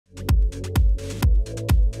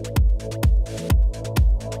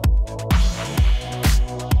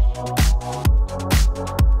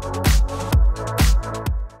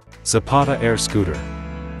Zapata Airscooter,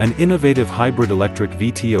 an innovative hybrid electric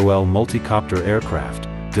VTOL multicopter aircraft,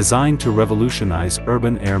 designed to revolutionize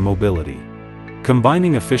urban air mobility.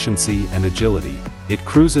 Combining efficiency and agility, it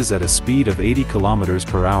cruises at a speed of 80 km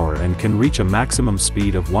per hour and can reach a maximum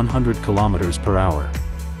speed of 100 km per hour.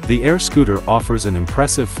 The Airscooter offers an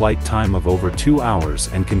impressive flight time of over 2 hours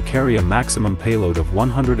and can carry a maximum payload of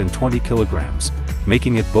 120 kilograms,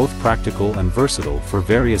 making it both practical and versatile for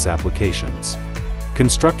various applications.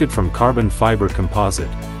 Constructed from carbon fiber composite,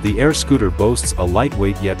 the Airscooter boasts a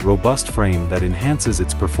lightweight yet robust frame that enhances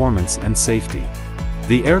its performance and safety.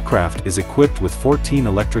 The aircraft is equipped with 14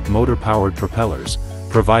 electric motor-powered propellers,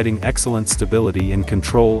 providing excellent stability and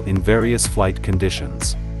control in various flight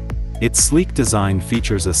conditions. Its sleek design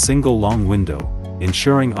features a single long window,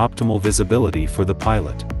 ensuring optimal visibility for the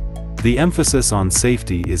pilot. The emphasis on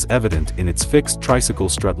safety is evident in its fixed tricycle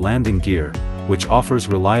strut landing gear, which offers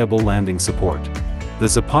reliable landing support. The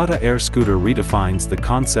Zapata Airscooter redefines the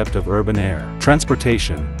concept of urban air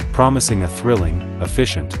transportation, promising a thrilling,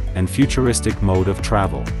 efficient, and futuristic mode of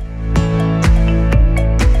travel.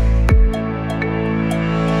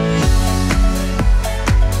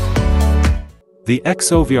 The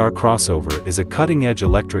XOVR crossover is a cutting-edge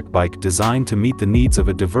electric bike designed to meet the needs of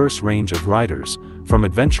a diverse range of riders, from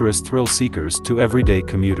adventurous thrill seekers to everyday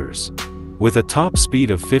commuters. With a top speed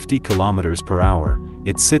of 50 km per hour,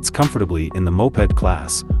 it sits comfortably in the moped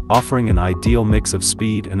class, offering an ideal mix of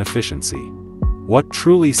speed and efficiency. What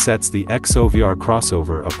truly sets the XOVR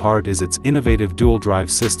crossover apart is its innovative dual-drive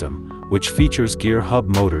system, which features gear hub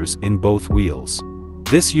motors in both wheels.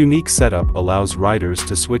 This unique setup allows riders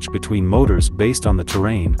to switch between motors based on the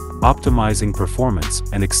terrain, optimizing performance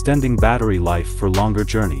and extending battery life for longer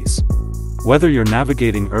journeys. Whether you're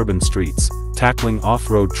navigating urban streets, tackling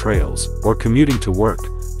off-road trails, or commuting to work,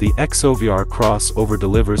 the XOVR crossover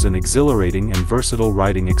delivers an exhilarating and versatile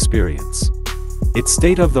riding experience. Its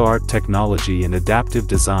state-of-the-art technology and adaptive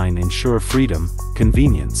design ensure freedom,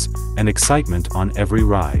 convenience, and excitement on every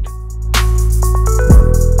ride.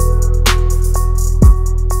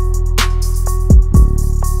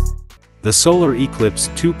 The Solar E-Clipse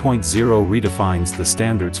 2.0 redefines the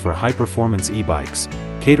standards for high-performance e-bikes,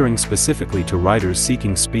 catering specifically to riders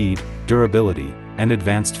seeking speed, durability, and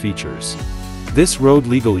advanced features. This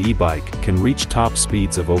road-legal e-bike can reach top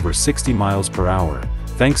speeds of over 60 miles per hour,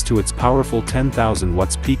 thanks to its powerful 10,000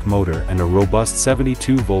 watts peak motor and a robust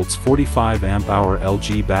 72 volts 45 amp-hour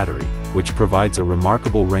LG battery, which provides a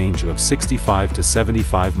remarkable range of 65 to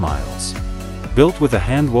 75 miles. Built with a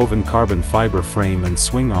hand-woven carbon fiber frame and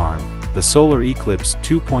swing arm, the Solar E-Clipse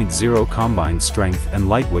 2.0 combines strength and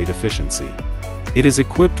lightweight efficiency. It is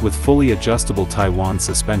equipped with fully adjustable Taiwan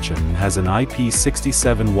suspension and has an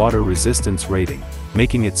IP67 water resistance rating,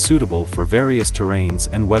 making it suitable for various terrains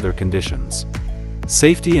and weather conditions.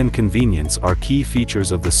 Safety and convenience are key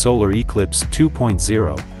features of the Solar E-Clipse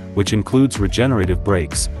 2.0, which includes regenerative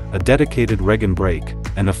brakes, a dedicated reg-and brake,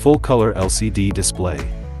 and a full-color LCD display.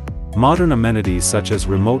 Modern amenities such as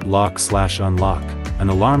remote lock/unlock, an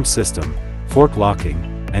alarm system, fork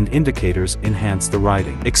locking, and indicators enhance the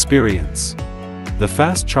riding experience. The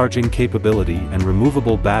fast charging capability and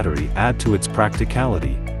removable battery add to its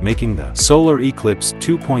practicality, making the Solar E-Clipse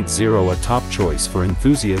 2.0 a top choice for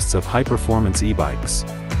enthusiasts of high-performance e-bikes.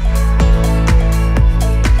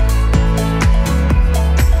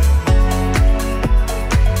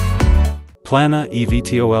 Plana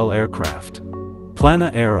eVTOL aircraft.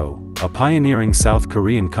 Plana Aero, a pioneering South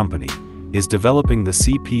Korean company, is developing the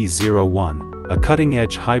CP-01, a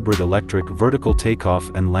cutting-edge hybrid electric vertical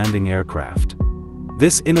takeoff and landing aircraft.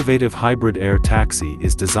 This innovative hybrid air taxi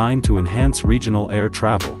is designed to enhance regional air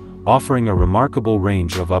travel, offering a remarkable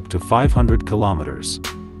range of up to 500 kilometers.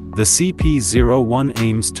 The CP-01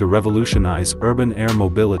 aims to revolutionize urban air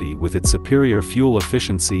mobility with its superior fuel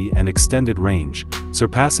efficiency and extended range,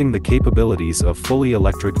 surpassing the capabilities of fully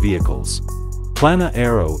electric vehicles. Plana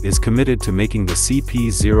Aero is committed to making the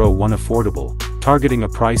CP-01 affordable, targeting a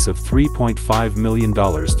price of $3.5 million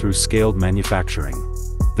through scaled manufacturing.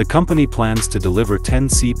 The company plans to deliver 10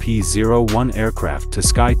 CP-01 aircraft to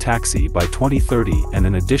Sky Taxi by 2030 and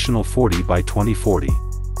an additional 40 by 2040.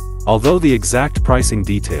 Although the exact pricing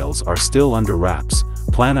details are still under wraps,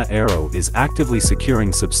 Plana Aero is actively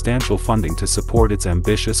securing substantial funding to support its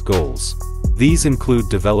ambitious goals. These include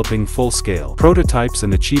developing full-scale prototypes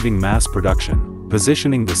and achieving mass production,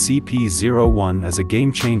 positioning the CP-01 as a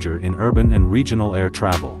game-changer in urban and regional air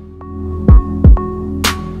travel.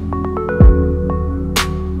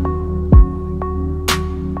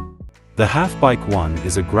 The Halfbike One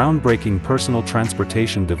is a groundbreaking personal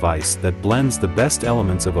transportation device that blends the best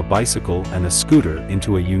elements of a bicycle and a scooter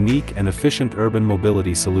into a unique and efficient urban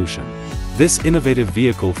mobility solution. This innovative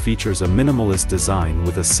vehicle features a minimalist design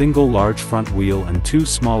with a single large front wheel and two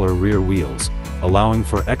smaller rear wheels, allowing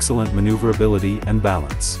for excellent maneuverability and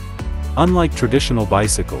balance. Unlike traditional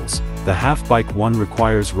bicycles, the Halfbike One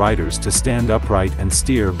requires riders to stand upright and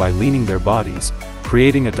steer by leaning their bodies,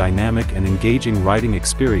 creating a dynamic and engaging riding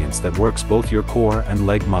experience that works both your core and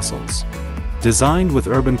leg muscles. Designed with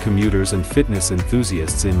urban commuters and fitness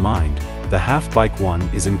enthusiasts in mind, the Halfbike One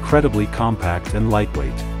is incredibly compact and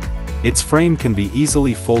lightweight. Its frame can be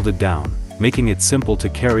easily folded down, making it simple to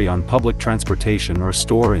carry on public transportation or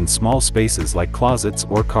store in small spaces like closets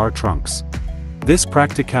or car trunks. This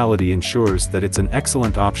practicality ensures that it's an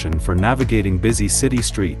excellent option for navigating busy city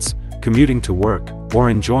streets, commuting to work, or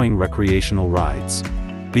enjoying recreational rides.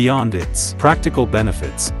 Beyond its practical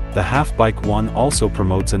benefits, the Halfbike One also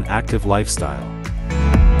promotes an active lifestyle.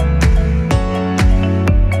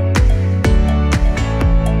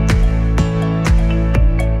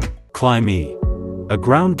 CLIME, a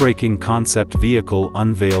groundbreaking concept vehicle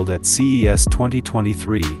unveiled at CES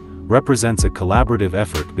 2023, represents a collaborative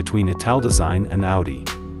effort between Italdesign and Audi.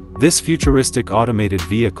 This futuristic automated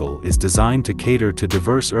vehicle is designed to cater to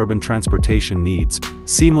diverse urban transportation needs,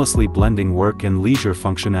 seamlessly blending work and leisure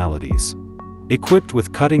functionalities. Equipped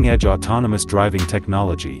with cutting-edge autonomous driving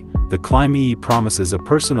technology, the CLIME promises a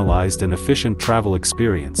personalized and efficient travel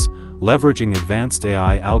experience, leveraging advanced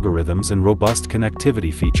AI algorithms and robust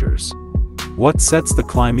connectivity features. What sets the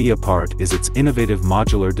CLIME apart is its innovative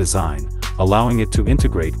modular design, allowing it to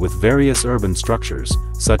integrate with various urban structures,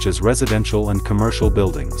 such as residential and commercial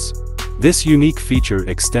buildings. This unique feature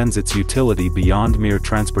extends its utility beyond mere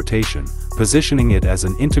transportation, positioning it as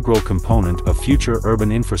an integral component of future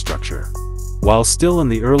urban infrastructure. While still in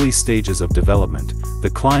the early stages of development, the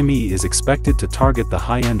CLIME is expected to target the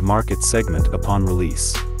high-end market segment upon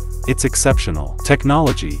release. Its exceptional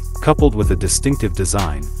technology, coupled with a distinctive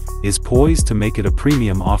design, is poised to make it a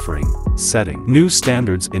premium offering, setting new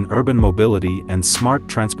standards in urban mobility and smart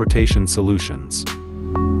transportation solutions.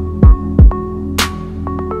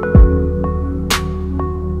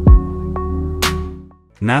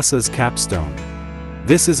 NASA's CAPSTONE.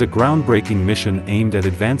 This is a groundbreaking mission aimed at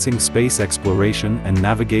advancing space exploration and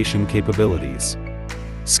navigation capabilities.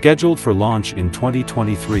 Scheduled for launch in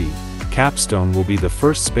 2023, CAPSTONE will be the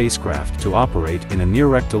first spacecraft to operate in a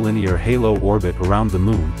near-rectilinear halo orbit around the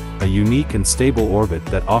Moon, a unique and stable orbit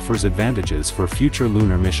that offers advantages for future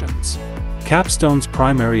lunar missions. CAPSTONE's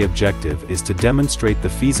primary objective is to demonstrate the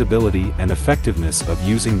feasibility and effectiveness of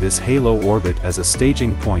using this halo orbit as a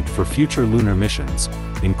staging point for future lunar missions,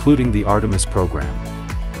 including the Artemis program.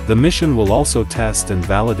 The mission will also test and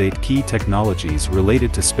validate key technologies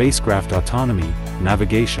related to spacecraft autonomy,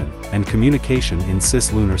 navigation, and communication in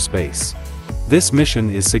cislunar space. This mission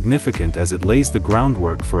is significant as it lays the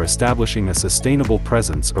groundwork for establishing a sustainable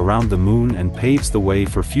presence around the Moon and paves the way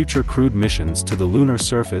for future crewed missions to the lunar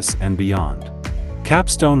surface and beyond.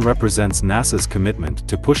 CAPSTONE represents NASA's commitment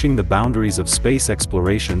to pushing the boundaries of space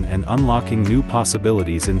exploration and unlocking new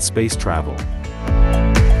possibilities in space travel.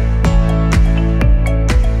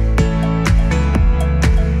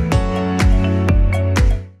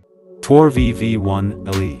 Tuore-V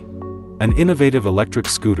V1-LE. An innovative electric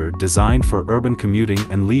scooter designed for urban commuting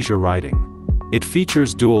and leisure riding. It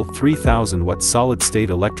features dual 3,000-watt solid-state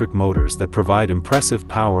electric motors that provide impressive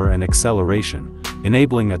power and acceleration,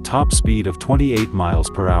 enabling a top speed of 28 miles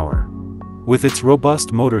per hour. With its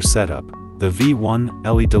robust motor setup, the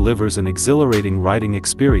V1-LE delivers an exhilarating riding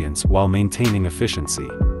experience while maintaining efficiency.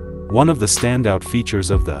 One of the standout features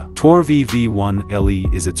of the Tuore-V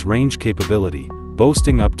V1-LE is its range capability,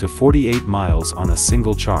 boasting up to 48 miles on a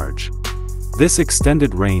single charge. This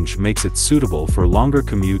extended range makes it suitable for longer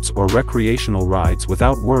commutes or recreational rides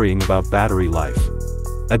without worrying about battery life.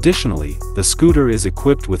 Additionally, the scooter is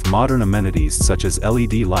equipped with modern amenities such as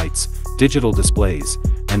LED lights, digital displays,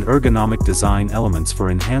 and ergonomic design elements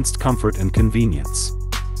for enhanced comfort and convenience.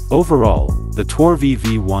 Overall, the Tuore-V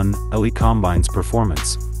V1-LE combines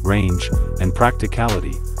performance, range, and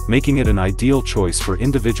practicality, making it an ideal choice for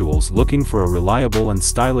individuals looking for a reliable and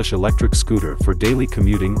stylish electric scooter for daily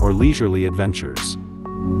commuting or leisurely adventures.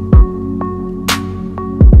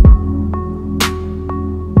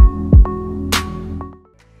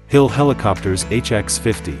 Hill Helicopters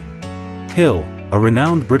HX50. Hill, a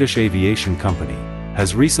renowned British aviation company,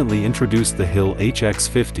 has recently introduced the Hill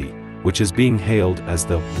HX50, which is being hailed as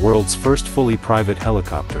the world's first fully private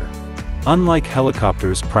helicopter. Unlike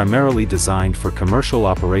helicopters primarily designed for commercial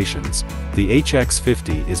operations, the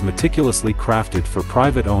HX50 is meticulously crafted for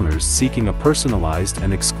private owners seeking a personalized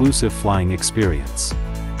and exclusive flying experience.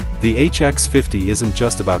 The HX50 isn't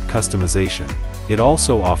just about customization, it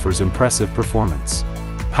also offers impressive performance.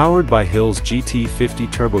 Powered by Hill's GT50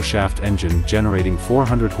 turboshaft engine generating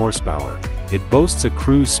 400 horsepower, it boasts a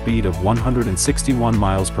cruise speed of 161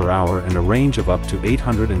 miles per hour and a range of up to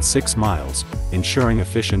 806 miles, ensuring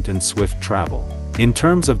efficient and swift travel. In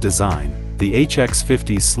terms of design, the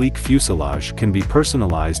HX50's sleek fuselage can be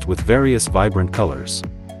personalized with various vibrant colors.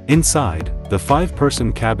 Inside, the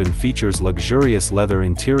 5-person cabin features luxurious leather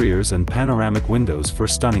interiors and panoramic windows for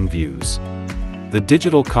stunning views. The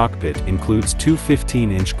digital cockpit includes two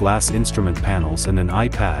 15-inch glass instrument panels and an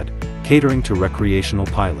iPad, catering to recreational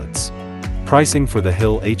pilots. Pricing for the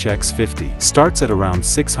Hill HX50 starts at around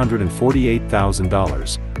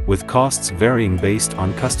 $648,000, with costs varying based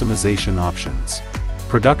on customization options.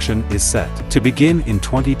 Production is set to begin in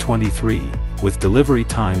 2023, with delivery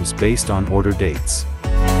times based on order dates.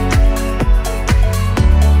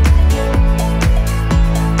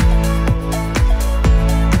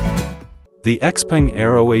 The XPeng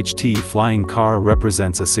AeroHT flying car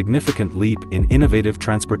represents a significant leap in innovative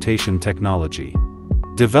transportation technology.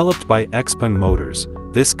 Developed by XPeng Motors,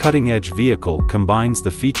 this cutting-edge vehicle combines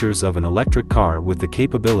the features of an electric car with the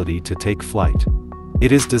capability to take flight.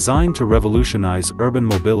 It is designed to revolutionize urban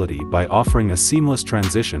mobility by offering a seamless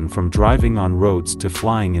transition from driving on roads to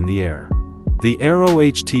flying in the air. The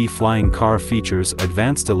AeroHT flying car features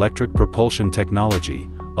advanced electric propulsion technology,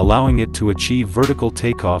 allowing it to achieve vertical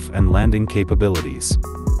takeoff and landing capabilities.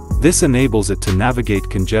 This enables it to navigate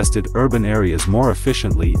congested urban areas more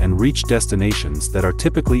efficiently and reach destinations that are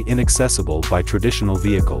typically inaccessible by traditional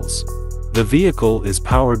vehicles. The vehicle is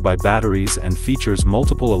powered by batteries and features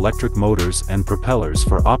multiple electric motors and propellers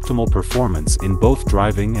for optimal performance in both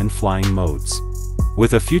driving and flying modes.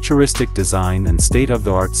 With a futuristic design and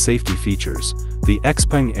state-of-the-art safety features, the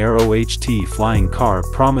XPeng AeroHT flying car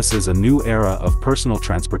promises a new era of personal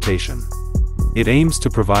transportation. It aims to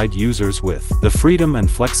provide users with the freedom and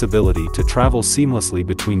flexibility to travel seamlessly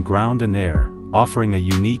between ground and air, offering a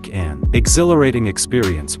unique and exhilarating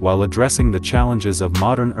experience while addressing the challenges of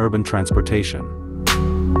modern urban transportation.